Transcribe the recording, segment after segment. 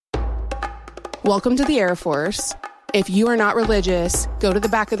Welcome to the Air Force. If you are not religious, go to the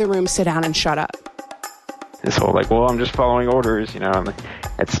back of the room, sit down, and shut up. This whole I'm just following orders, and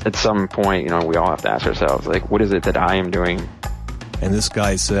at some point, we all have to ask ourselves, what is it that I am doing? And this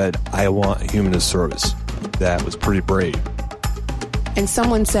guy said, I want humanist service. That was pretty brave. And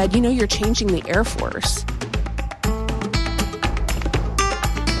someone said, you're changing the Air Force.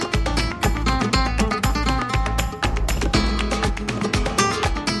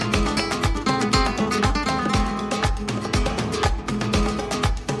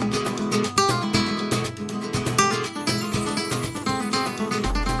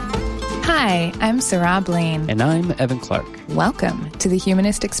 Hi, I'm Sarah Blaine. And I'm Evan Clark. Welcome to The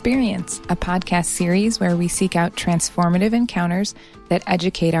Humanist Experience, a podcast series where we seek out transformative encounters that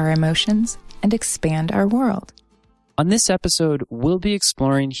educate our emotions and expand our world. On this episode, we'll be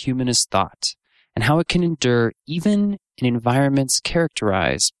exploring humanist thought and how it can endure even in environments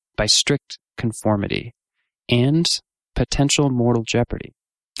characterized by strict conformity and potential mortal jeopardy.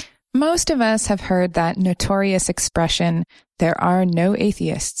 Most of us have heard that notorious expression, there are no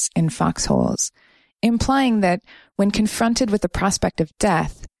atheists in foxholes, implying that when confronted with the prospect of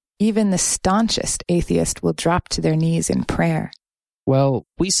death, even the staunchest atheist will drop to their knees in prayer. Well,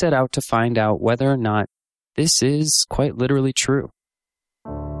 we set out to find out whether or not this is quite literally true.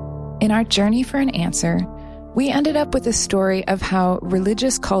 In our journey for an answer, we ended up with a story of how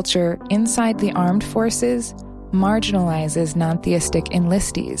religious culture inside the armed forces marginalizes non-theistic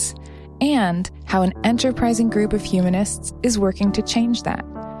enlistees, and how an enterprising group of humanists is working to change that,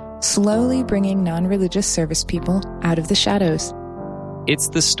 slowly bringing non-religious service people out of the shadows. It's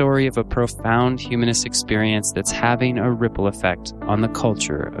the story of a profound humanist experience that's having a ripple effect on the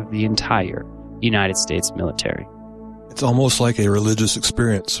culture of the entire United States military. It's almost like a religious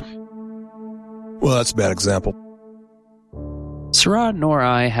experience. Well, that's a bad example. Sarah nor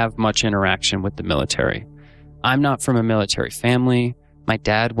I have much interaction with the military. I'm not from a military family. My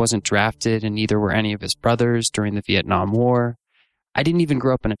dad wasn't drafted, and neither were any of his brothers during the Vietnam War. I didn't even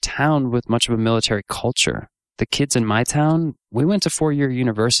grow up in a town with much of a military culture. The kids in my town, we went to 4-year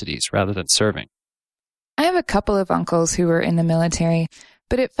universities rather than serving. I have a couple of uncles who were in the military,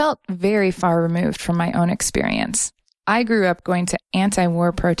 but it felt very far removed from my own experience. I grew up going to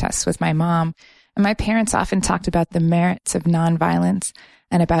anti-war protests with my mom, and my parents often talked about the merits of nonviolence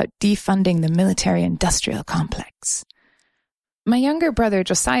and about defunding the military-industrial complex. My younger brother,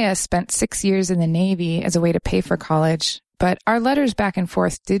 Josiah, spent 6 years in the Navy as a way to pay for college, but our letters back and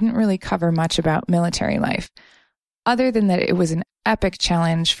forth didn't really cover much about military life, other than that it was an epic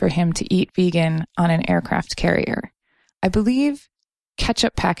challenge for him to eat vegan on an aircraft carrier. I believe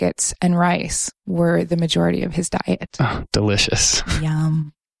ketchup packets and rice were the majority of his diet. Oh, delicious.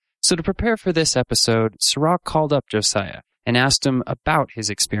 Yum. So to prepare for this episode, Sarah called up Josiah and asked him about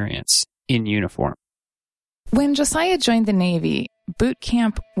his experience in uniform. When Josiah joined the Navy, boot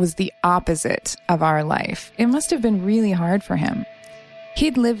camp was the opposite of our life. It must have been really hard for him.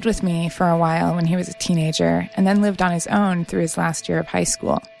 He'd lived with me for a while when he was a teenager, and then lived on his own through his last year of high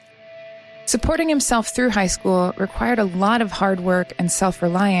school. Supporting himself through high school required a lot of hard work and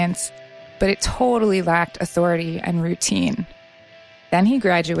self-reliance, but it totally lacked authority and routine. Then he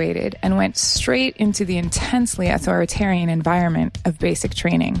graduated and went straight into the intensely authoritarian environment of basic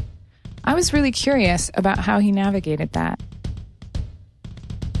training. I was really curious about how he navigated that.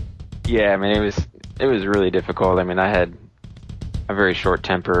 Yeah, it was really difficult. I had a very short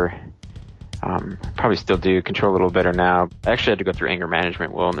temper. Probably still do, control a little better now. I actually had to go through anger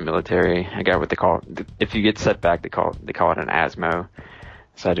management in the military. I got what they call, if you get set back, they call it an ASMO.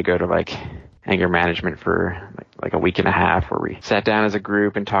 So I had to go to anger management for like a week and a half, where we sat down as a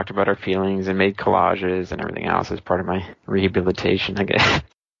group and talked about our feelings and made collages and everything else as part of my rehabilitation, I guess.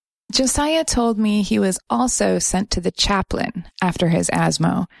 Josiah told me he was also sent to the chaplain after his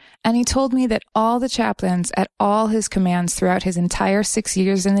ASMO, and he told me that all the chaplains at all his commands throughout his entire 6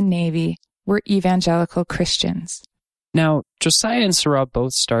 years in the Navy were evangelical Christians. Now, Josiah and Sarah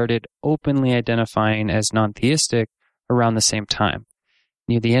both started openly identifying as non-theistic around the same time,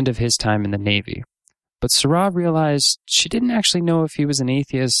 near the end of his time in the Navy. But Sarah realized she didn't actually know if he was an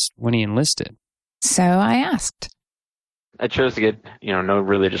atheist when he enlisted. So I asked. I chose to get, no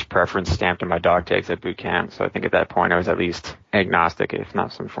religious preference stamped in my dog tags at boot camp. So I think at that point I was at least agnostic, if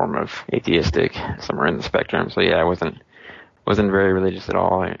not some form of atheistic, somewhere in the spectrum. So yeah, I wasn't very religious at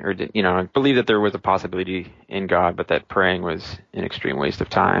all, I believed that there was a possibility in God, but that praying was an extreme waste of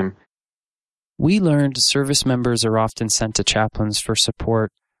time. We learned service members are often sent to chaplains for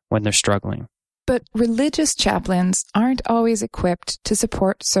support when they're struggling. But religious chaplains aren't always equipped to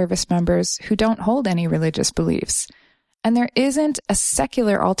support service members who don't hold any religious beliefs. And there isn't a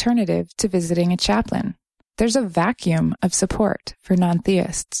secular alternative to visiting a chaplain. There's a vacuum of support for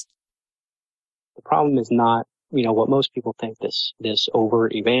non-theists. The problem is not, what most people think, this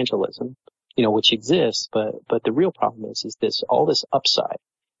overt evangelism, which exists, but the real problem is all this upside.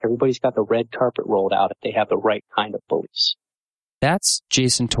 Everybody's got the red carpet rolled out if they have the right kind of beliefs. That's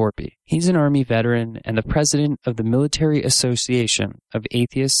Jason Torpey. He's an Army veteran and the president of the Military Association of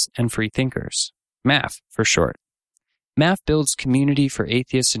Atheists and Free Thinkers, MAF for short. MAF builds community for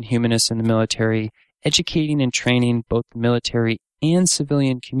atheists and humanists in the military, educating and training both the military and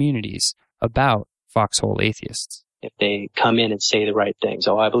civilian communities about foxhole atheists. If they come in and say the right things,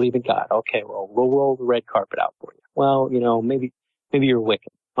 I believe in God. Okay, well, we'll roll the red carpet out for you. Well, maybe you're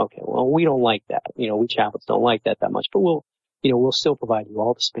wicked. Okay, well, we don't like that. We chaplains don't like that much, but we'll still provide you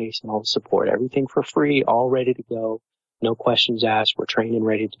all the space and all the support, everything for free, all ready to go. No questions asked. We're trained and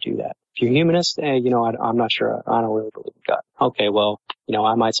ready to do that. If you're humanist, I'm not sure. I don't really believe in God. Okay, well,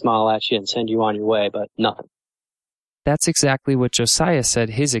 I might smile at you and send you on your way, but nothing. That's exactly what Josiah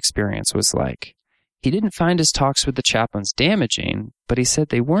said his experience was like. He didn't find his talks with the chaplains damaging, but he said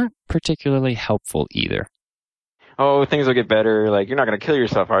they weren't particularly helpful either. Oh, things will get better. Like, you're not going to kill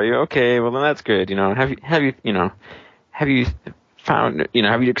yourself, are you? Okay, well then that's good. Have you found,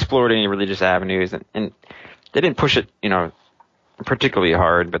 have you explored any religious avenues? And they didn't push it, particularly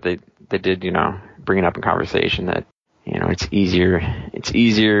hard, but they did, bring it up in conversation that, it's easier,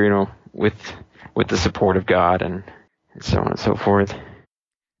 with the support of God and so on and so forth.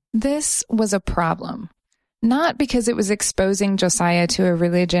 This was a problem, not because it was exposing Josiah to a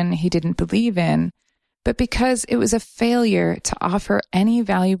religion he didn't believe in, but because it was a failure to offer any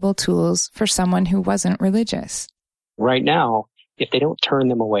valuable tools for someone who wasn't religious. Right now, if they don't turn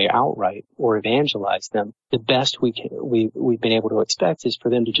them away outright or evangelize them, the best we've been able to expect is for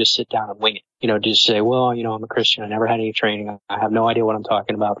them to just sit down and wing it. Just say, well, I'm a Christian. I never had any training. I have no idea what I'm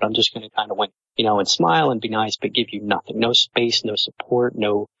talking about, but I'm just going to kind of wing it, and smile and be nice, but give you nothing. No space, no support,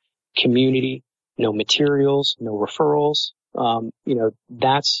 no community, no materials, no referrals.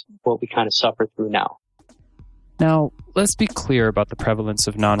 That's what we kind of suffer through now. Now, let's be clear about the prevalence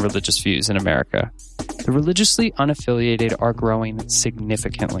of non-religious views in America. The religiously unaffiliated are growing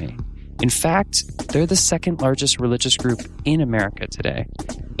significantly. In fact, they're the second largest religious group in America today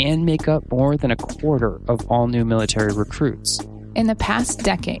and make up more than a quarter of all new military recruits. In the past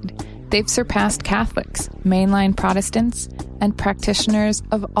decade, they've surpassed Catholics, mainline Protestants, and practitioners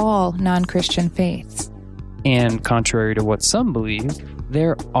of all non-Christian faiths. And contrary to what some believe,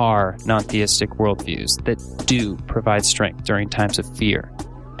 there are non-theistic worldviews that do provide strength during times of fear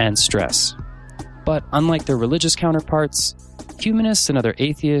and stress. But unlike their religious counterparts, humanists and other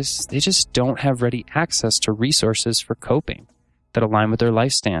atheists, they just don't have ready access to resources for coping that align with their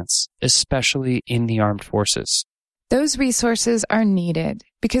life stance, especially in the armed forces. Those resources are needed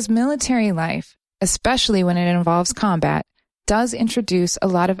because military life, especially when it involves combat, does introduce a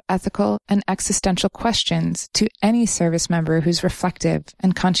lot of ethical and existential questions to any service member who's reflective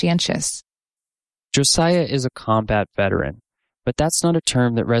and conscientious. Josiah is a combat veteran, but that's not a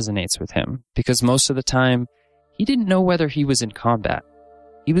term that resonates with him because most of the time, he didn't know whether he was in combat.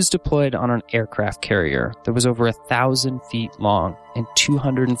 He was deployed on an aircraft carrier that was over 1,000 feet long and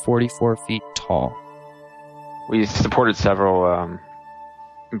 244 feet tall. We supported several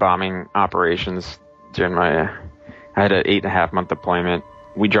bombing operations during I had an 8.5-month deployment.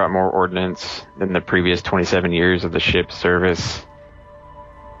 We dropped more ordnance than the previous 27 years of the ship's service.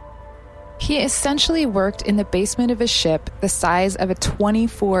 He essentially worked in the basement of a ship the size of a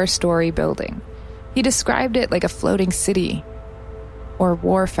 24-story building. He described it like a floating city or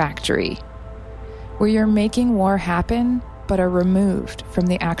war factory, where you're making war happen but are removed from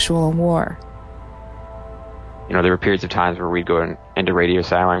the actual war. There were periods of times where we'd go into radio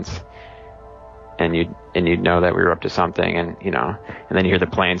silence, and you'd know that we were up to something, and then you hear the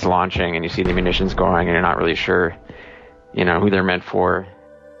planes launching, and you see the munitions going, and you're not really sure, who they're meant for.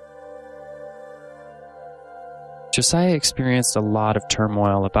 Josiah experienced a lot of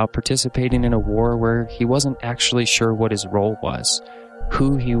turmoil about participating in a war where he wasn't actually sure what his role was,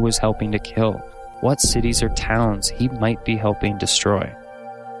 who he was helping to kill, what cities or towns he might be helping destroy.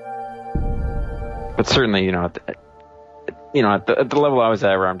 But certainly, at the level I was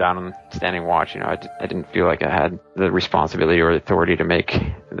at, where I'm down on standing watch, I didn't feel like I had the responsibility or authority to make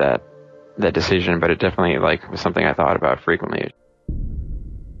that decision, but it definitely was something I thought about frequently.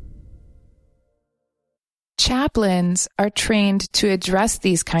 Chaplains are trained to address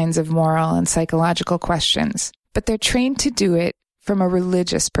these kinds of moral and psychological questions, but they're trained to do it from a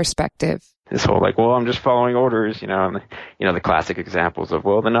religious perspective. This whole I'm just following orders, and the classic examples of,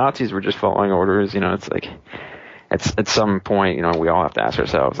 the Nazis were just following orders, it's like, at some point, we all have to ask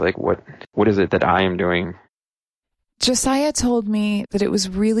ourselves, like, what is it that I am doing? Josiah told me that it was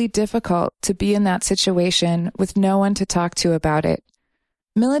really difficult to be in that situation with no one to talk to about it.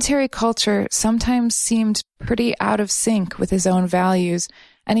 Military culture sometimes seemed pretty out of sync with his own values,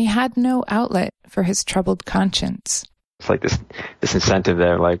 and he had no outlet for his troubled conscience. It's like this incentive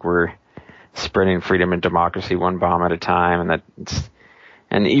that, like, we're spreading freedom and democracy one bomb at a time,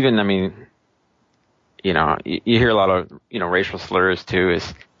 and even, I mean, you hear a lot of, racial slurs too,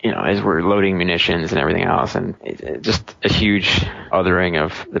 as we're loading munitions and everything else, and it's just a huge othering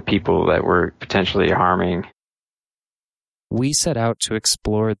of the people that we're potentially harming. We set out to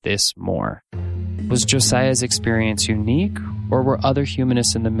explore this more. Was Josiah's experience unique, or were other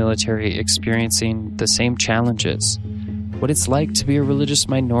humanists in the military experiencing the same challenges? What it's like to be a religious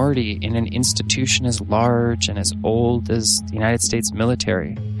minority in an institution as large and as old as the United States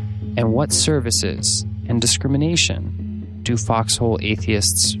military? And what services and discrimination do foxhole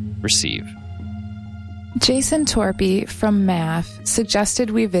atheists receive? Jason Torpy from MAF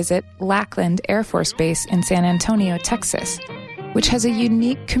suggested we visit Lackland Air Force Base in San Antonio, Texas, which has a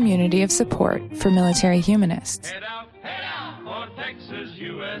unique community of support for military humanists. Head out for Texas,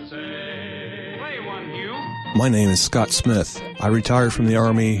 USA. Play one, you. My name is Scott Smith. I retired from the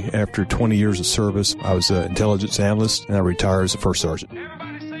Army after 20 years of service. I was an intelligence analyst, and I retired as a first sergeant.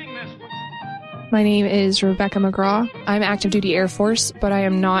 Everybody sing this one. My name is Rebecca McGraw. I'm active duty Air Force, but I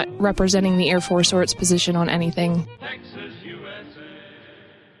am not representing the Air Force or its position on anything. Texas, USA.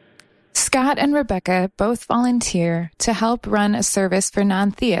 Scott and Rebecca both volunteer to help run a service for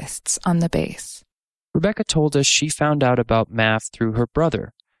non-theists on the base. Rebecca told us she found out about MAF through her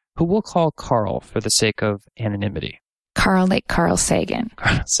brother, who we'll call Carl for the sake of anonymity. Carl, like Carl Sagan.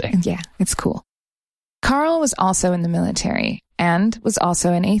 Carl Sagan. Yeah, it's cool. Carl was also in the military and was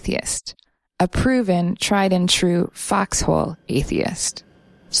also an atheist, a proven, tried and true foxhole atheist.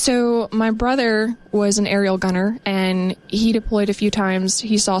 So my brother was an aerial gunner, and he deployed a few times.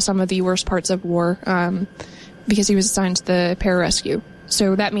 He saw some of the worst parts of war because he was assigned to the pararescue.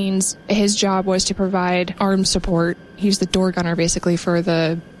 So that means his job was to provide armed support. He was the door gunner, basically, for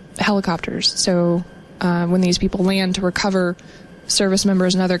the helicopters. So when these people land to recover service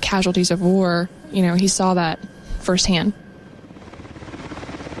members and other casualties of war, he saw that firsthand.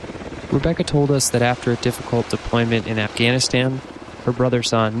 Rebecca told us that after a difficult deployment in Afghanistan, her brother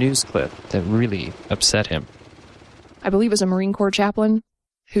saw a news clip that really upset him. I believe it was a Marine Corps chaplain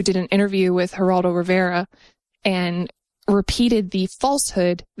who did an interview with Geraldo Rivera and repeated the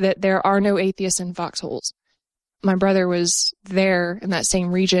falsehood that there are no atheists in foxholes. My brother was there in that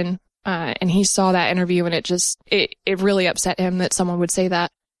same region, and he saw that interview, and it really upset him that someone would say that.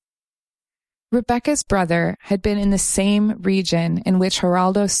 Rebecca's brother had been in the same region in which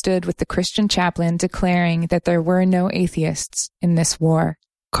Geraldo stood with the Christian chaplain declaring that there were no atheists in this war.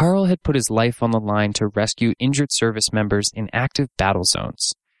 Carl had put his life on the line to rescue injured service members in active battle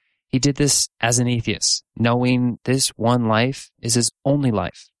zones. He did this as an atheist, knowing this one life is his only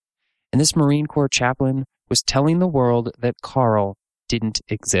life. And this Marine Corps chaplain was telling the world that Carl didn't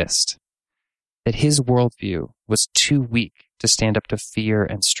exist, that his worldview was too weak to stand up to fear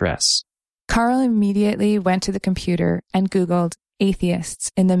and stress. Carl immediately went to the computer and Googled atheists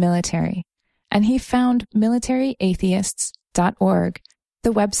in the military, and he found militaryatheists.org,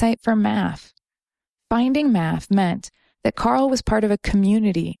 the website for MAF. Finding MAF meant that Carl was part of a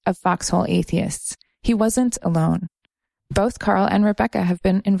community of foxhole atheists. He wasn't alone. Both Carl and Rebecca have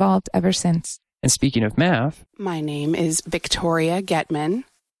been involved ever since. And speaking of MAF, My name is Victoria Getman.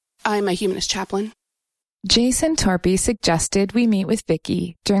 I'm a humanist chaplain. Jason Torpy suggested we meet with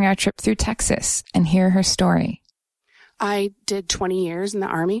Vicky during our trip through Texas and hear her story. I did 20 years in the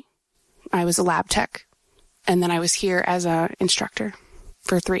Army. I was a lab tech, and then I was here as an instructor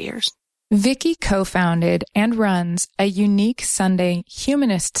for 3 years. Vicky co-founded and runs a unique Sunday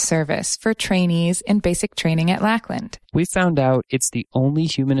humanist service for trainees in basic training at Lackland. we found out it's the only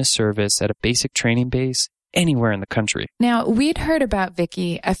humanist service at a basic training base anywhere in the country. Now, we'd heard about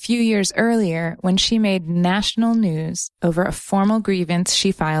Vicky a few years earlier when she made national news over a formal grievance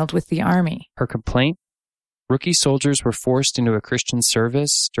she filed with the Army. Her complaint? Rookie soldiers were forced into a Christian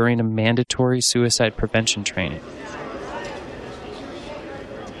service during a mandatory suicide prevention training.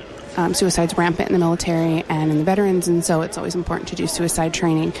 Suicide's rampant in the military and in the veterans, and so it's always important to do suicide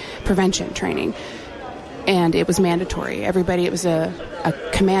training, prevention training. And it was mandatory. Everybody, it was a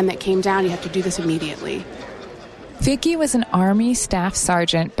command that came down, you have to do this immediately. Vicky was an Army staff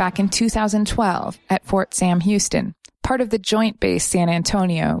sergeant back in 2012 at Fort Sam Houston, part of the Joint Base San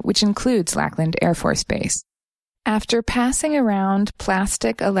Antonio, which includes Lackland Air Force Base. After passing around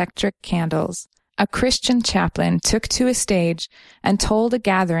plastic electric candles, a Christian chaplain took to a stage and told a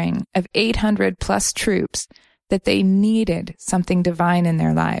gathering of 800 plus troops that they needed something divine in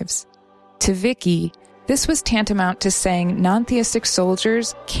their lives. To Vicky, this was tantamount to saying non-theistic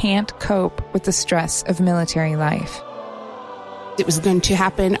soldiers can't cope with the stress of military life. It was going to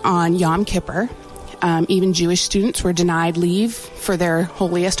happen on Yom Kippur. Even Jewish students were denied leave for their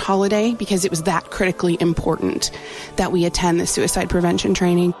holiest holiday because it was that critically important that we attend the suicide prevention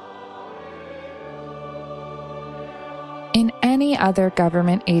training. In any other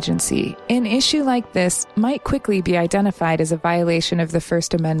government agency, an issue like this might quickly be identified as a violation of the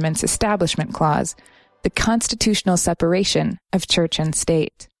First Amendment's Establishment Clause, the constitutional separation of church and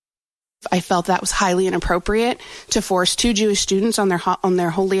state. I felt that was highly inappropriate to force two Jewish students on their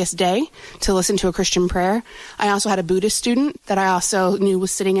holiest day to listen to a Christian prayer. I also had a Buddhist student that I also knew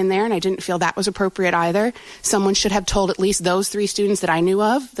was sitting in there, and I didn't feel that was appropriate either. Someone should have told at least those three students that I knew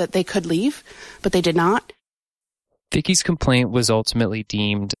of that they could leave, but they did not. Vicky's complaint was ultimately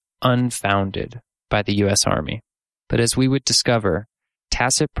deemed unfounded by the U.S. Army. But as we would discover,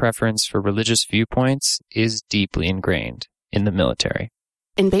 tacit preference for religious viewpoints is deeply ingrained in the military.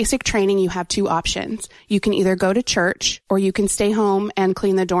 In basic training, you have two options. You can either go to church or you can stay home and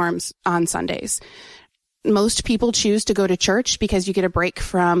clean the dorms on Sundays. Most people choose to go to church because you get a break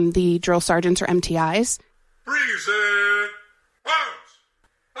from the drill sergeants or MTIs. Present arms.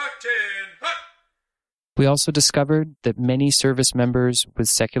 We also discovered that many service members with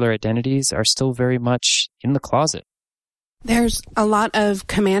secular identities are still very much in the closet. There's a lot of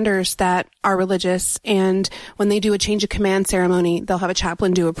commanders that are religious, and when they do a change of command ceremony, they'll have a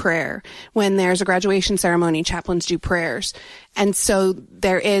chaplain do a prayer. When there's a graduation ceremony, chaplains do prayers. And so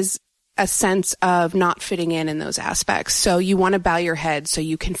there is a sense of not fitting in those aspects. So you want to bow your head so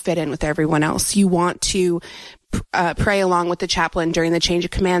you can fit in with everyone else. You want to pray along with the chaplain during the change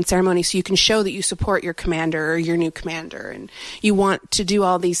of command ceremony so you can show that you support your commander or your new commander. And you want to do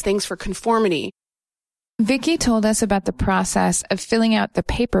all these things for conformity. Vicky told us about the process of filling out the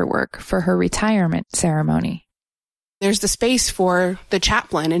paperwork for her retirement ceremony. There's the space for the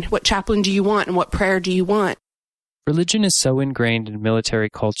chaplain, and what chaplain do you want and what prayer do you want? Religion is so ingrained in military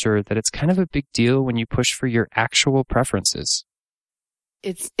culture that it's kind of a big deal when you push for your actual preferences.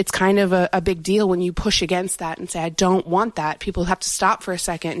 It's kind of a big deal when you push against that and say, I don't want that. People have to stop for a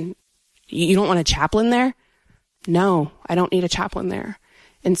second. You don't want a chaplain there? No, I don't need a chaplain there.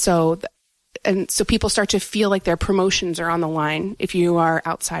 And so people start to feel like their promotions are on the line if you are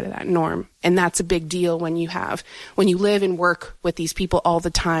outside of that norm. And that's a big deal when you live and work with these people all the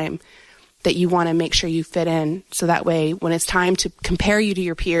time, that you want to make sure you fit in. So that way, when it's time to compare you to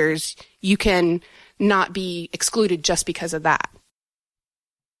your peers, you can not be excluded just because of that.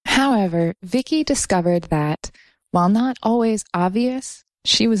 However, Vicky discovered that, while not always obvious,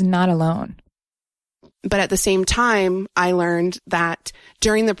 she was not alone. But at the same time, I learned that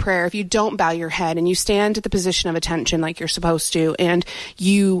during the prayer, if you don't bow your head and you stand at the position of attention like you're supposed to, and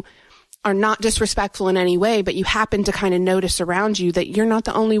you are not disrespectful in any way, but you happen to kind of notice around you that you're not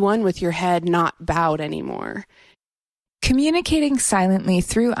the only one with your head not bowed anymore. Communicating silently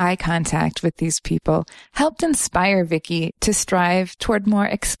through eye contact with these people helped inspire Vicky to strive toward more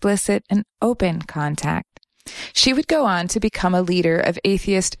explicit and open contact. She would go on to become a leader of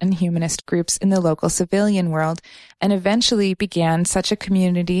atheist and humanist groups in the local civilian world and eventually began such a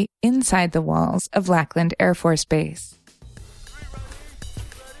community inside the walls of Lackland Air Force Base.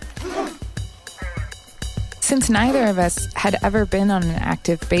 Since neither of us had ever been on an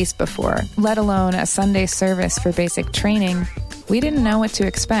active base before, let alone a Sunday service for basic training, we didn't know what to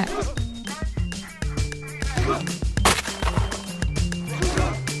expect.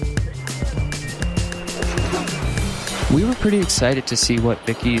 We were pretty excited to see what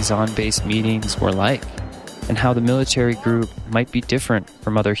Vicky's on-base meetings were like and how the military group might be different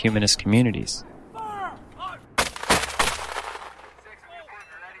from other humanist communities.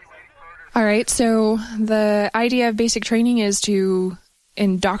 All right, so the idea of basic training is to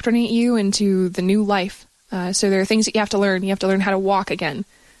indoctrinate you into the new life. So there are things that you have to learn. You have to learn how to walk again.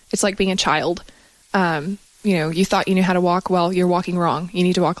 It's like being a child. You thought you knew how to walk. Well, you're walking wrong. You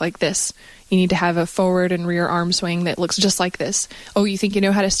need to walk like this. You need to have a forward and rear arm swing that looks just like this. Oh, you think you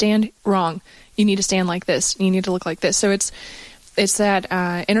know how to stand? Wrong. You need to stand like this. You need to look like this. So it's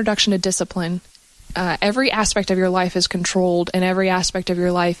that introduction to discipline. Every aspect of your life is controlled, and every aspect of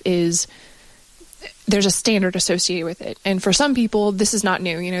your life there's a standard associated with it. And for some people, this is not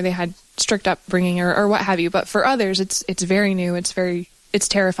new. They had strict upbringing or what have you. But for others, it's very new. It's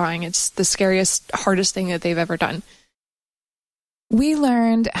terrifying. It's the scariest, hardest thing that they've ever done. We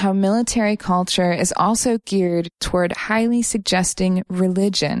learned how military culture is also geared toward highly suggesting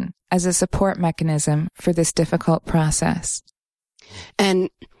religion as a support mechanism for this difficult process. And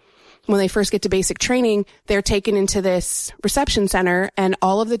when they first get to basic training, they're taken into this reception center, and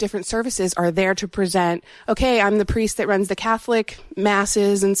all of the different services are there to present, okay, I'm the priest that runs the Catholic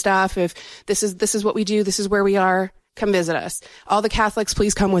masses and stuff. If this is what we do, this is where we are, come visit us. All the Catholics,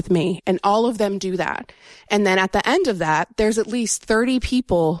 please come with me. And all of them do that. And then at the end of that, there's at least 30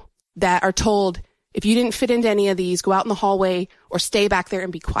 people that are told, if you didn't fit into any of these, go out in the hallway or stay back there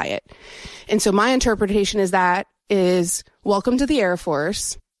and be quiet. And so my interpretation is welcome to the Air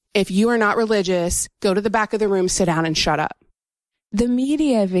Force. If you are not religious, go to the back of the room, sit down, and shut up. The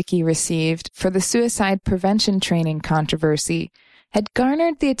media Vicki received for the suicide prevention training controversy had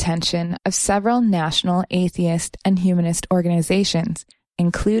garnered the attention of several national atheist and humanist organizations,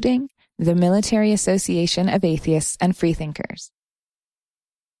 including the Military Association of Atheists and Freethinkers.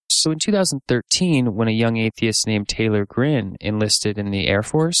 So in 2013, when a young atheist named Taylor Grin enlisted in the Air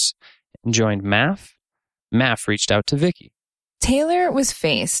Force and joined MAF, MAF reached out to Vicki. Taylor was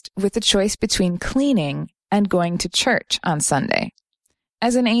faced with the choice between cleaning and going to church on Sunday.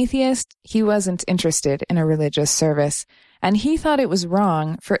 As an atheist, he wasn't interested in a religious service, and he thought it was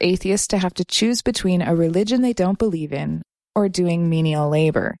wrong for atheists to have to choose between a religion they don't believe in or doing menial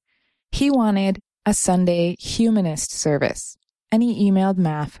labor. He wanted a Sunday humanist service, and he emailed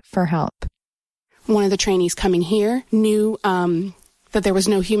MAF for help. One of the trainees coming here knew that there was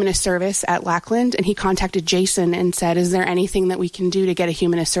no humanist service at Lackland, and he contacted Jason and said, is there anything that we can do to get a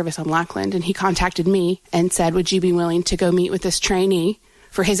humanist service on Lackland? And he contacted me and said, would you be willing to go meet with this trainee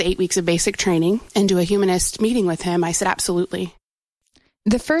for his 8 weeks of basic training and do a humanist meeting with him? I said, absolutely.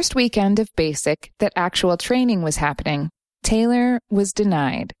 The first weekend of basic that actual training was happening, Taylor was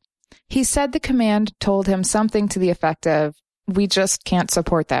denied. He said the command told him something to the effect of, we just can't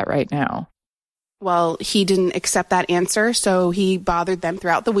support that right now. Well, he didn't accept that answer, so he bothered them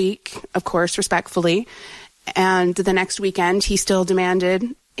throughout the week, of course, respectfully. And the next weekend, he still demanded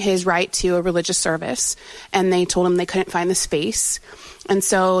his right to a religious service, and they told him they couldn't find the space. And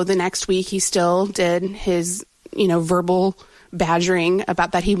so the next week, he still did his, verbal badgering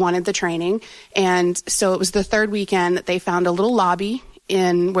about that he wanted the training. And so it was the third weekend that they found a little lobby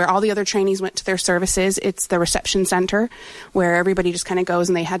in where all the other trainees went to their services. It's the reception center where everybody just kind of goes,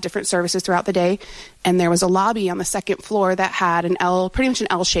 and they had different services throughout the day. And there was a lobby on the second floor that had pretty much an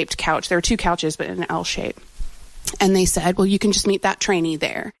L-shaped couch. There were two couches, but in an L shape. And they said, well, you can just meet that trainee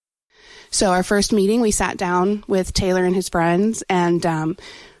there. So our first meeting, we sat down with Taylor and his friends, and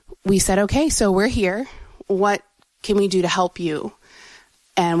we said, okay, so we're here. What can we do to help you?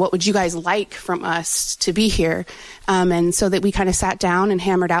 And what would you guys like from us to be here? And so that we kind of sat down and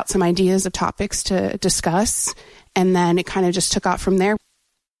hammered out some ideas of topics to discuss. And then it kind of just took off from there.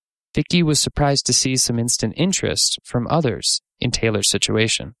 Vicki was surprised to see some instant interest from others in Taylor's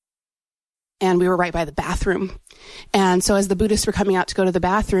situation. And we were right by the bathroom. And so as the Buddhists were coming out to go to the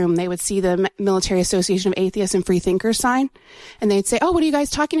bathroom, they would see the Military Association of Atheists and Freethinkers sign. And they'd say, oh, what are you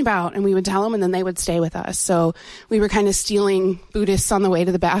guys talking about? And we would tell them, and then they would stay with us. So we were kind of stealing Buddhists on the way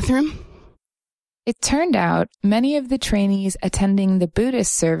to the bathroom. It turned out many of the trainees attending the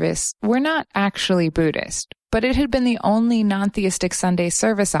Buddhist service were not actually Buddhist, but it had been the only non-theistic Sunday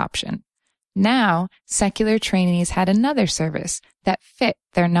service option. Now, secular trainees had another service that fit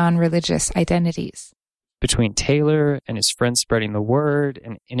their non-religious identities. Between Taylor and his friends spreading the word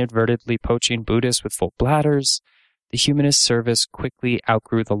and inadvertently poaching Buddhists with full bladders, the humanist service quickly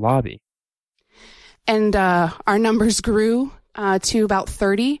outgrew the lobby. And our numbers grew to about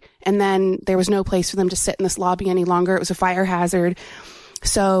 30, and then there was no place for them to sit in this lobby any longer. It was a fire hazard,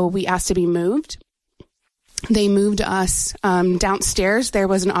 so we asked to be moved. They moved us downstairs. There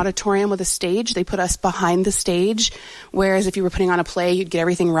was an auditorium with a stage. They put us behind the stage, whereas if you were putting on a play, you'd get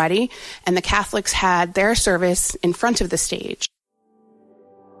everything ready. And the Catholics had their service in front of the stage.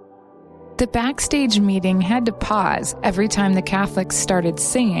 The backstage meeting had to pause every time the Catholics started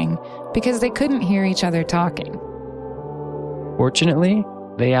singing because they couldn't hear each other talking. Fortunately,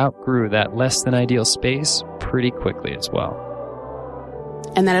 they outgrew that less than ideal space pretty quickly as well.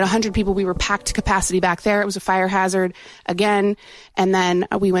 And then at 100 people, we were packed to capacity back there. It was a fire hazard again. And then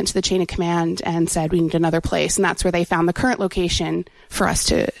we went to the chain of command and said we need another place. And that's where they found the current location for us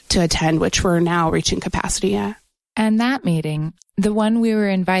to attend, which we're now reaching capacity at. And that meeting, the one we were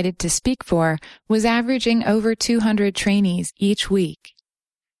invited to speak for, was averaging over 200 trainees each week.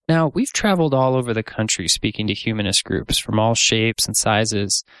 Now, we've traveled all over the country speaking to humanist groups from all shapes and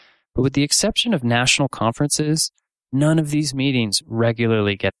sizes, but with the exception of national conferences, none of these meetings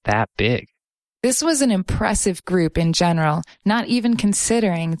regularly get that big. This was an impressive group in general, not even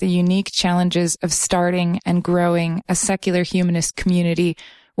considering the unique challenges of starting and growing a secular humanist community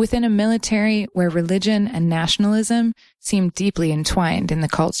within a military where religion and nationalism seem deeply entwined in the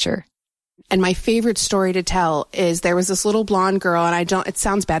culture. And my favorite story to tell is there was this little blonde girl, and it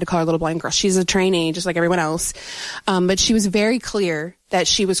sounds bad to call her a little blonde girl. She's a trainee, just like everyone else. But she was very clear that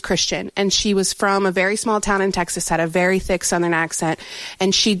she was Christian, and she was from a very small town in Texas, had a very thick Southern accent.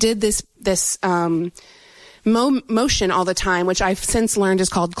 And she did this motion all the time, which I've since learned is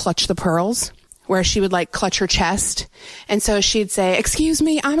called clutch the pearls, where she would like clutch her chest. And so she'd say, "Excuse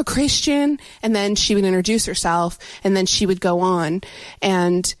me, I'm a Christian." And then she would introduce herself, and then she would go on.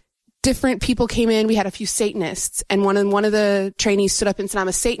 And different people came in. We had a few Satanists, and one of the trainees stood up and said, "I'm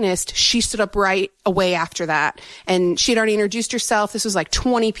a Satanist." She stood up right away after that, and she had already introduced herself. This was like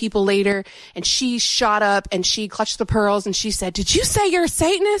 20 people later, and she shot up and she clutched the pearls and she said, "Did you say you're a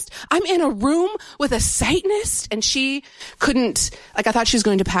Satanist? I'm in a room with a Satanist." And she couldn't, I thought she was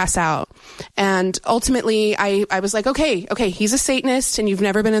going to pass out. And ultimately I was like, okay, he's a Satanist and you've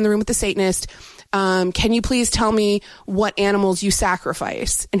never been in the room with a Satanist. Can you please tell me what animals you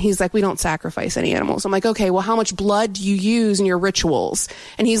sacrifice? And he's like, "We don't sacrifice any animals." I'm like, "Okay, well, how much blood do you use in your rituals?"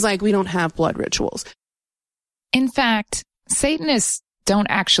 And he's like, "We don't have blood rituals." In fact, Satanists don't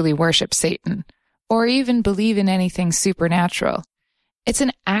actually worship Satan or even believe in anything supernatural. It's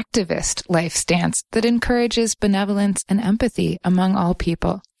an activist life stance that encourages benevolence and empathy among all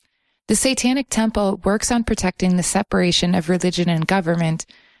people. The Satanic Temple works on protecting the separation of religion and government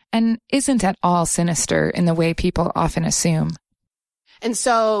and isn't at all sinister in the way people often assume. And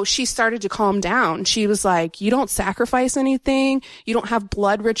so she started to calm down. She was like, "You don't sacrifice anything. You don't have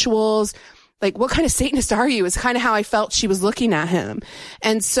blood rituals. Like, what kind of Satanist are you?" Is kind of how I felt she was looking at him.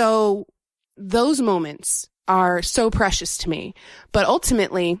 And so those moments are so precious to me. But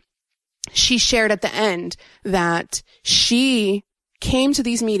ultimately, she shared at the end that she came to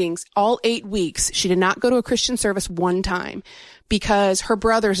these meetings all 8 weeks. She did not go to a Christian service one time because her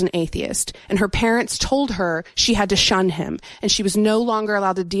brother's an atheist, and her parents told her she had to shun him, and she was no longer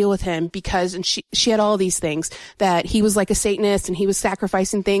allowed to deal with him because, and she had all these things, that he was like a Satanist and he was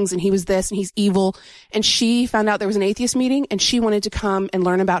sacrificing things and he was this and he's evil. And she found out there was an atheist meeting, and she wanted to come and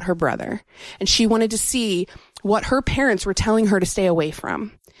learn about her brother, and she wanted to see what her parents were telling her to stay away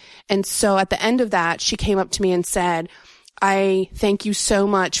from. And so at the end of that, she came up to me and said, "I thank you so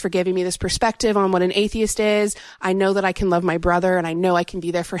much for giving me this perspective on what an atheist is. I know that I can love my brother, and I know I can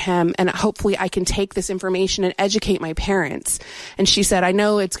be there for him, and hopefully I can take this information and educate my parents." And she said, "I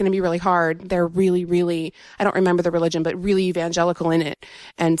know it's going to be really hard. They're really, really, I don't remember the religion, but really evangelical in it."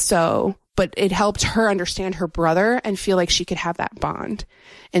 And so, but it helped her understand her brother and feel like she could have that bond.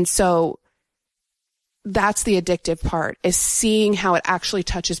 And so that's the addictive part, is seeing how it actually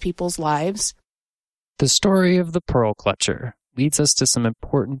touches people's lives. The story of the Pearl Clutcher leads us to some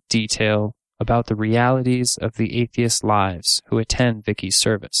important detail about the realities of the atheist lives who attend Vicki's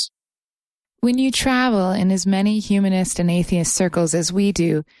service. When you travel in as many humanist and atheist circles as we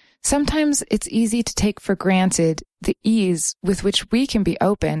do, sometimes it's easy to take for granted the ease with which we can be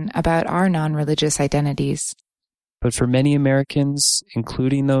open about our non-religious identities. But for many Americans,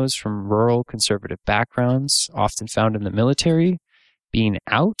 including those from rural conservative backgrounds, often found in the military, being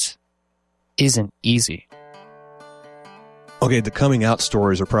out isn't easy. Okay, the coming out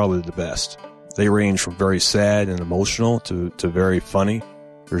stories are probably the best. They range from very sad and emotional to very funny.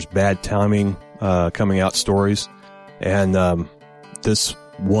 There's bad timing coming out stories. And this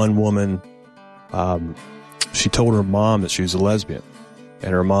one woman, she told her mom that she was a lesbian.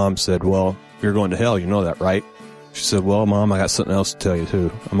 And her mom said, "Well, you're going to hell, you know that, right?" She said, "Well, Mom, I got something else to tell you,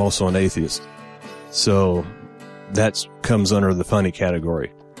 too. I'm also an atheist." So that comes under the funny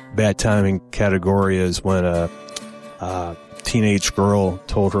category. Bad timing category is when a teenage girl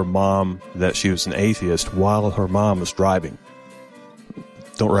told her mom that she was an atheist while her mom was driving.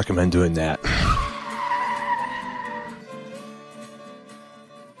 Don't recommend doing that.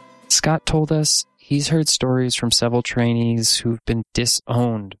 Scott told us he's heard stories from several trainees who've been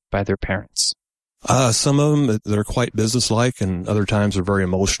disowned by their parents. Some of them, they're quite businesslike, and other times they're very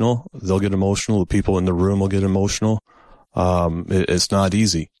emotional. They'll get emotional. The people in the room will get emotional. It's not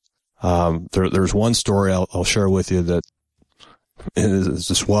easy. There's one story I'll share with you that is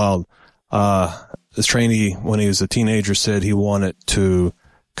just wild. This trainee, when he was a teenager, said he wanted to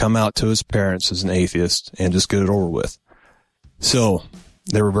come out to his parents as an atheist and just get it over with. So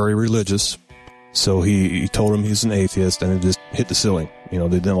they were very religious. So he told them he's an atheist, and it just hit the ceiling. They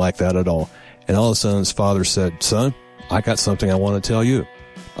didn't like that at all. And all of a sudden his father said, "Son, I got something I want to tell you.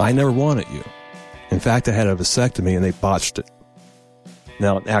 I never wanted you. In fact, I had a vasectomy and they botched it."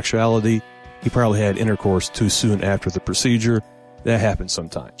 Now, in actuality, he probably had intercourse too soon after the procedure. That happens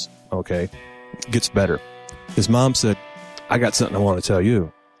sometimes, okay? It gets better. His mom said, "I got something I want to tell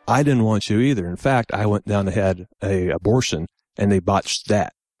you." I didn't want to either. In fact, I went down and had a abortion, and they botched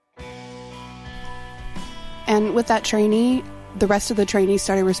that. And with that trainee, the rest of the trainees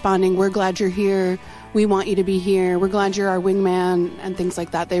started responding, "We're glad you're here. We want you to be here. We're glad you're our wingman," and things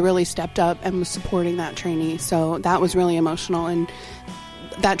like that. They really stepped up and was supporting that trainee. So that was really emotional. And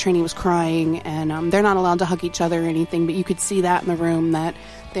that trainee was crying, and they're not allowed to hug each other or anything, but you could see that in the room, that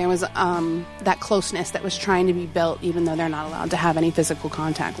there was that closeness that was trying to be built, even though they're not allowed to have any physical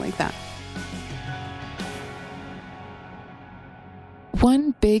contact like that.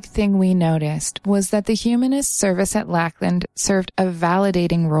 One big thing we noticed was that the humanist service at Lackland served a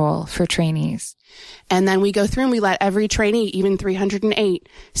validating role for trainees. And then we go through and we let every trainee, even 308,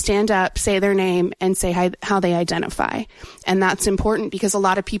 stand up, say their name, and say how they identify. And that's important because a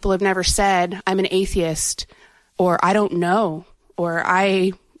lot of people have never said, "I'm an atheist," or "I don't know," or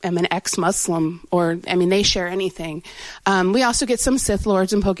 "I am an ex-Muslim," or, they share anything. We also get some Sith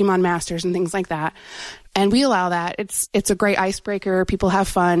Lords and Pokemon Masters and things like that. And we allow that. It's a great icebreaker. People have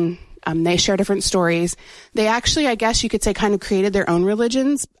fun. They share different stories. They actually, I guess you could say, kind of created their own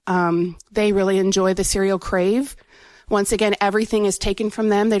religions. They really enjoy the cereal Crave. Once again, everything is taken from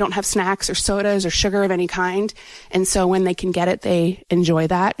them. They don't have snacks or sodas or sugar of any kind. And so when they can get it, they enjoy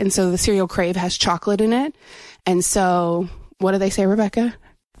that. And so the cereal Crave has chocolate in it. And so what do they say, Rebecca?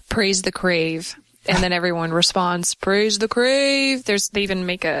 Praise the Crave. And then everyone responds, "Praise the Crave." They even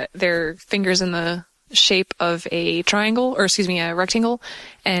make their fingers in the shape of a rectangle.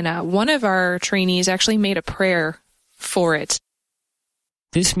 And one of our trainees actually made a prayer for it.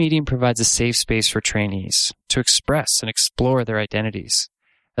 This meeting provides a safe space for trainees to express and explore their identities,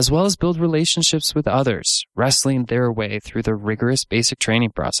 as well as build relationships with others, wrestling their way through the rigorous basic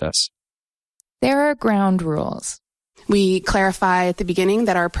training process. There are ground rules. We clarify at the beginning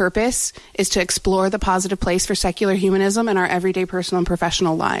that our purpose is to explore the positive place for secular humanism in our everyday personal and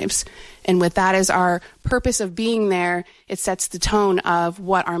professional lives. And with that as our purpose of being there, it sets the tone of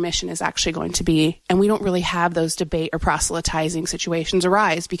what our mission is actually going to be. And we don't really have those debate or proselytizing situations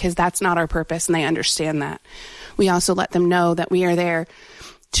arise because that's not our purpose, and they understand that. We also let them know that we are there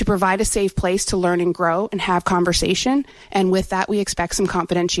to provide a safe place to learn and grow and have conversation. And with that, we expect some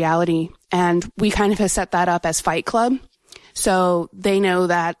confidentiality. And we kind of have set that up as Fight Club. So they know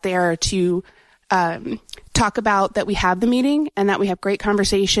that they are to talk about that we have the meeting and that we have great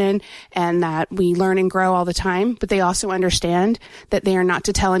conversation and that we learn and grow all the time. But they also understand that they are not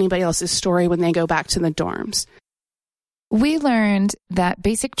to tell anybody else's story when they go back to the dorms. We learned that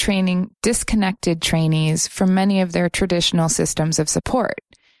basic training disconnected trainees from many of their traditional systems of support.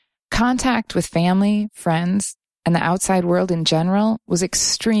 Contact with family, friends, and the outside world in general was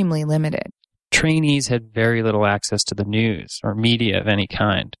extremely limited. Trainees had very little access to the news or media of any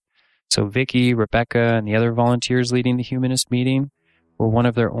kind. So Vicky, Rebecca, and the other volunteers leading the humanist meeting were one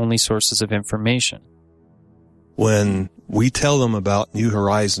of their only sources of information. When we tell them about New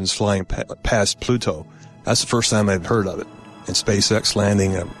Horizons flying past Pluto, that's the first time they've heard of it. And SpaceX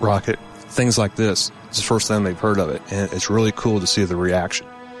landing a rocket, things like this, it's the first time they've heard of it. And it's really cool to see the reaction.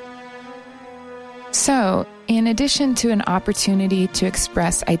 So, in addition to an opportunity to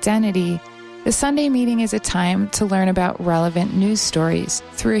express identity, the Sunday meeting is a time to learn about relevant news stories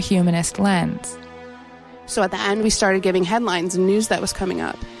through a humanist lens. So at the end, we started giving headlines and news that was coming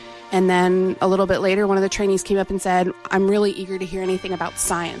up. And then a little bit later, one of the trainees came up and said, "I'm really eager to hear anything about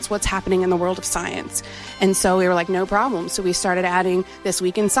science. What's happening in the world of science?" And so we were like, no problem. So we started adding This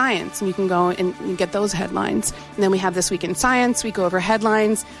Week in Science, and you can go and get those headlines. And then we have This Week in Science. We go over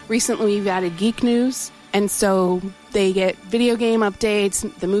headlines. Recently, we've added Geek News. And so they get video game updates,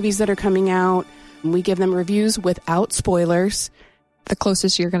 the movies that are coming out. We give them reviews without spoilers. The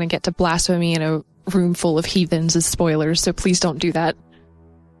closest you're going to get to blasphemy in a room full of heathens is spoilers, so please don't do that.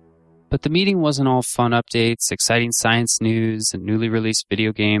 But the meeting wasn't all fun updates, exciting science news, and newly released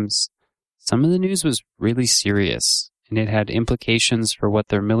video games. Some of the news was really serious, and it had implications for what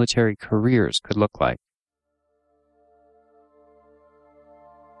their military careers could look like.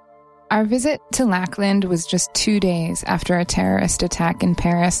 Our visit to Lackland was just 2 days after a terrorist attack in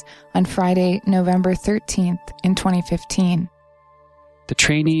Paris on Friday, November 13th in 2015. The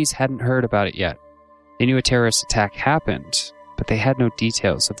trainees hadn't heard about it yet. They knew a terrorist attack happened, but they had no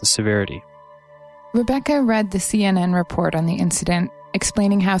details of the severity. Rebecca read the CNN report on the incident,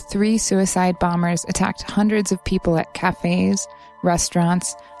 explaining how 3 suicide bombers attacked hundreds of people at cafes,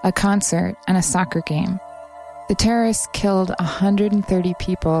 restaurants, a concert, and a soccer game. The terrorists killed 130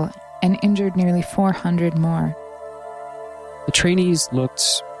 people and injured nearly 400 more. The trainees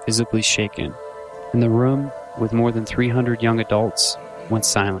looked visibly shaken, and the room, with more than 300 young adults, went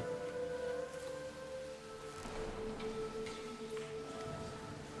silent.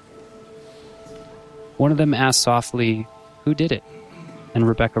 One of them asked softly, "Who did it?" And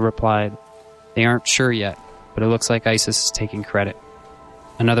Rebecca replied, "They aren't sure yet, but it looks like ISIS is taking credit."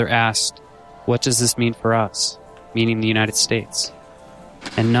 Another asked, "What does this mean for us?" Meaning the United States.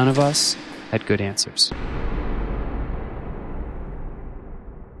 And none of us had good answers.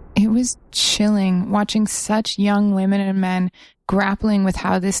 It was chilling watching such young women and men grappling with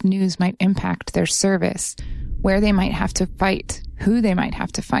how this news might impact their service, where they might have to fight, who they might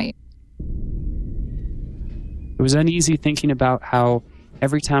have to fight. It was uneasy thinking about how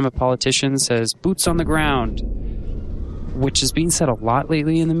every time a politician says boots on the ground, which is being said a lot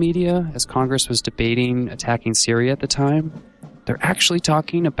lately in the media as Congress was debating attacking Syria at the time, they're actually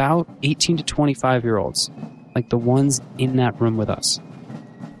talking about 18 to 25-year-olds, like the ones in that room with us.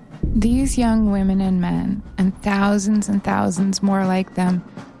 These young women and men, and thousands more like them,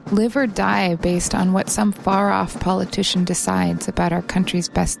 live or die based on what some far-off politician decides about our country's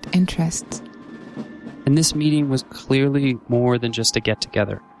best interests. And this meeting was clearly more than just a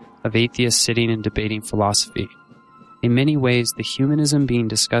get-together of atheists sitting and debating philosophy. In many ways, the humanism being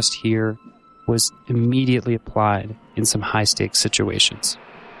discussed here was immediately applied in some high-stakes situations.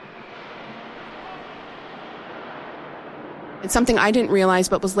 It's something I didn't realize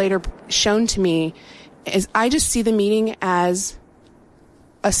but was later shown to me, is I just see the meeting as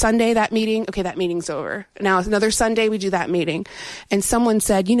a Sunday, that meeting, okay, that meeting's over. Now another Sunday, we do that meeting. And someone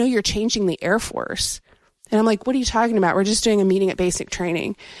said, you're changing the Air Force. And I'm like, what are you talking about? We're just doing a meeting at basic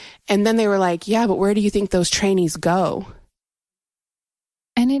training. And then they were like, yeah, but where do you think those trainees go?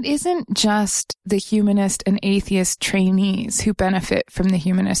 And it isn't just the humanist and atheist trainees who benefit from the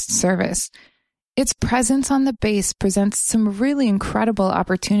humanist service. Its presence on the base presents some really incredible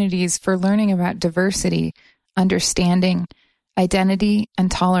opportunities for learning about diversity, understanding, identity, and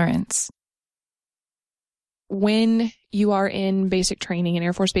tolerance. When you are in basic training, in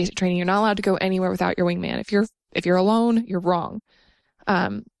Air Force basic training, you're not allowed to go anywhere without your wingman. If you're alone, you're wrong.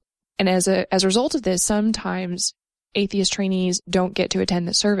 And as a result of this, sometimes atheist trainees don't get to attend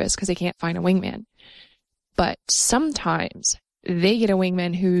the service because they can't find a wingman. But sometimes they get a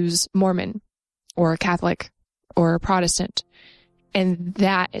wingman who's Mormon or a Catholic or a Protestant. And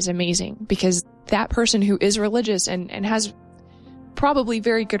that is amazing because that person who is religious and has probably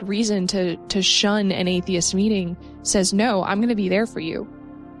very good reason to shun an atheist meeting says, no, I'm going to be there for you.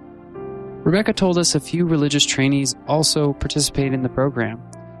 Rebecca told us a few religious trainees also participate in the program,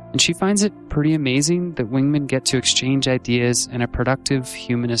 and she finds it pretty amazing that wingmen get to exchange ideas in a productive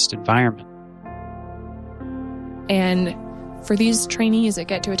humanist environment. And for these trainees that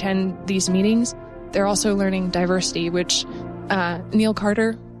get to attend these meetings, they're also learning diversity, which Neil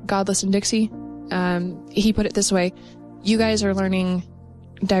Carter, Godless and Dixie, he put it this way: you guys are learning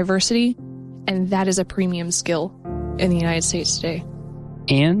diversity, and that is a premium skill in the United States today.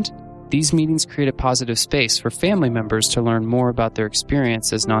 And these meetings create a positive space for family members to learn more about their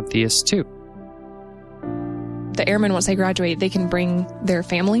experience as non-theists too. The airmen, once they graduate, they can bring their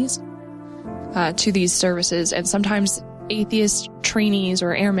families to these services, and sometimes atheist trainees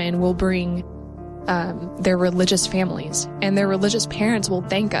or airmen will bring their religious families, and their religious parents will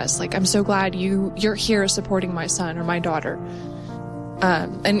thank us, like, I'm so glad you're here supporting my son or my daughter.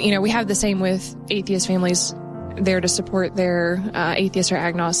 And we have the same with atheist families there to support their atheist or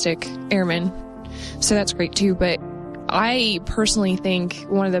agnostic airmen, so that's great too. But I personally think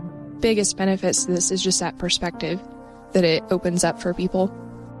one of the biggest benefits to this is just that perspective that it opens up for people.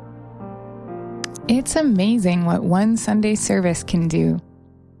 It's amazing what one Sunday service can do.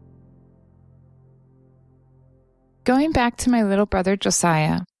 Going back to my little brother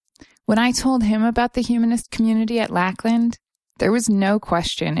Josiah, when I told him about the humanist community at Lackland, there was no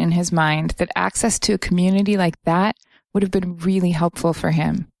question in his mind that access to a community like that would have been really helpful for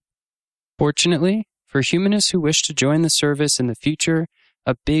him. Fortunately, for humanists who wish to join the service in the future,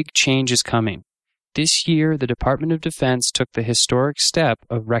 a big change is coming. This year, the Department of Defense took the historic step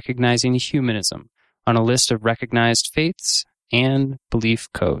of recognizing humanism on a list of recognized faiths and belief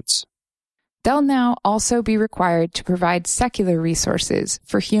codes. They'll now also be required to provide secular resources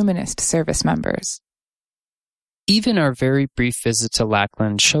for humanist service members. Even our very brief visit to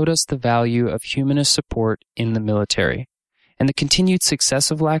Lackland showed us the value of humanist support in the military, and the continued success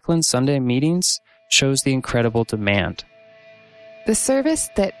of Lackland Sunday meetings shows the incredible demand. The service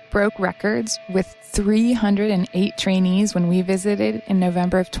that broke records with 308 trainees when we visited in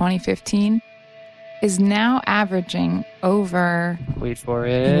November of 2015 is now averaging over... Wait for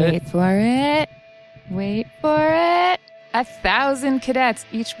it. 1,000 cadets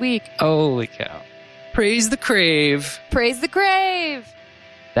each week. Holy cow. Praise the Crave. Praise the Crave.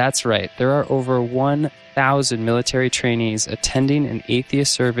 That's right. There are over 1,000 military trainees attending an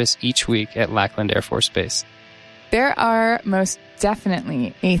atheist service each week at Lackland Air Force Base. There are most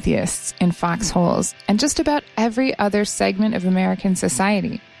definitely atheists in foxholes and just about every other segment of American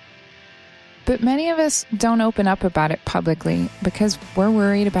society. But many of us don't open up about it publicly because we're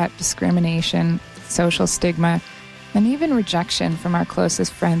worried about discrimination, social stigma, and even rejection from our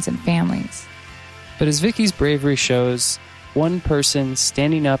closest friends and families. But as Vicky's bravery shows, one person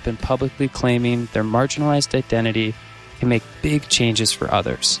standing up and publicly claiming their marginalized identity can make big changes for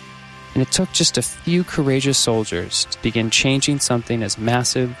others. And it took just a few courageous soldiers to begin changing something as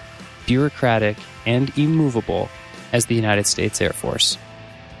massive, bureaucratic, and immovable as the United States Air Force.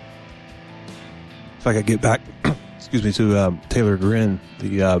 If I could get back, to Taylor Grin,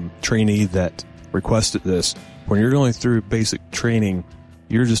 the trainee that requested this. When you're going through basic training,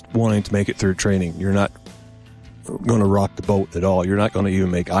 you're just wanting to make it through training. You're not going to rock the boat at all. You're not going to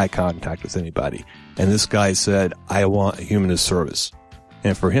even make eye contact with anybody. And this guy said, I want a humanist service.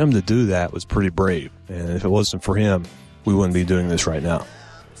 And for him to do that was pretty brave. And if it wasn't for him, we wouldn't be doing this right now.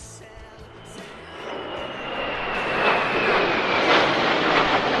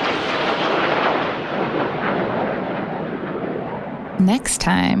 Next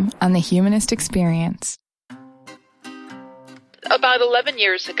time on The Humanist Experience. About 11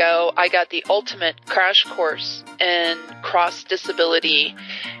 years ago, I got the ultimate crash course in cross-disability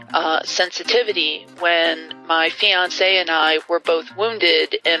sensitivity when my fiancé and I were both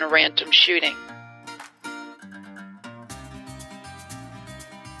wounded in a random shooting.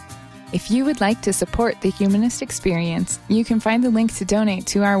 If you would like to support The Humanist Experience, you can find the link to donate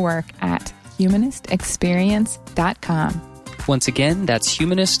to our work at humanistexperience.com. Once again, that's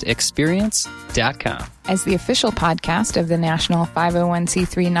humanistexperience.com. As the official podcast of the national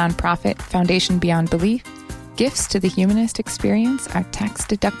 501c3 nonprofit Foundation Beyond Belief, gifts to the Humanist Experience are tax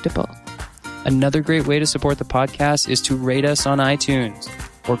deductible. Another great way to support the podcast is to rate us on iTunes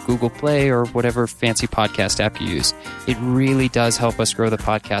or Google Play or whatever fancy podcast app you use. It really does help us grow the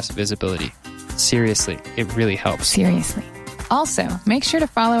podcast visibility. Seriously, it really helps. Seriously. Also, make sure to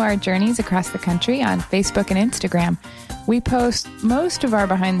follow our journeys across the country on Facebook and Instagram. We post most of our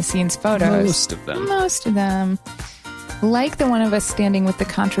behind-the-scenes photos. Most of them. Like the one of us standing with the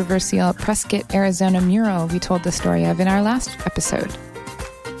controversial Prescott, Arizona mural we told the story of in our last episode.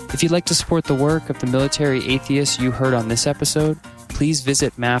 If you'd like to support the work of the military atheists you heard on this episode, please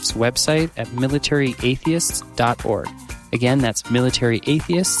visit MAF's website at militaryatheists.org. Again, that's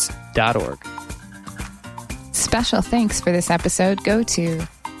militaryatheists.org. Special thanks for this episode go to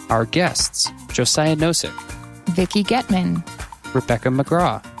our guests, Josiah Nosek, Vicki Getman, Rebecca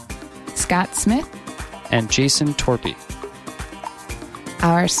McGraw, Scott Smith, and Jason Torpy.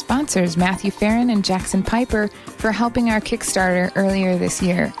 Our sponsors, Matthew Farron and Jackson Piper, for helping our Kickstarter earlier this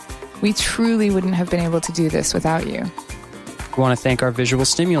year. We truly wouldn't have been able to do this without you. We want to thank our visual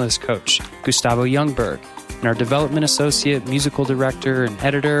stimulus coach, Gustavo Youngberg, and our development associate, musical director, and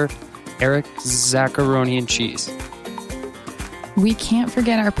editor, Eric Zacharonian-Cheese. We can't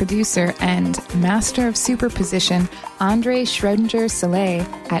forget our producer and master of superposition, Andre Schrodinger-Soleil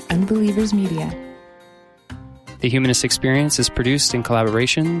at Unbelievers Media. The Humanist Experience is produced in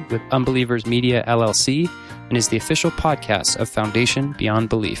collaboration with Unbelievers Media, LLC, and is the official podcast of Foundation Beyond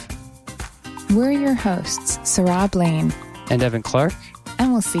Belief. We're your hosts, Sarah Blaine and Evan Clark,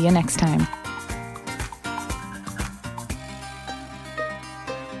 and we'll see you next time.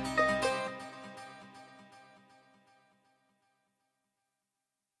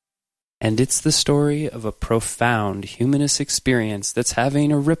 And it's the story of a profound humanist experience that's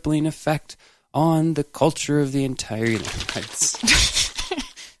having a rippling effect on the culture of the entire United States.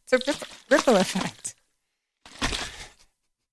 It's a ripple effect.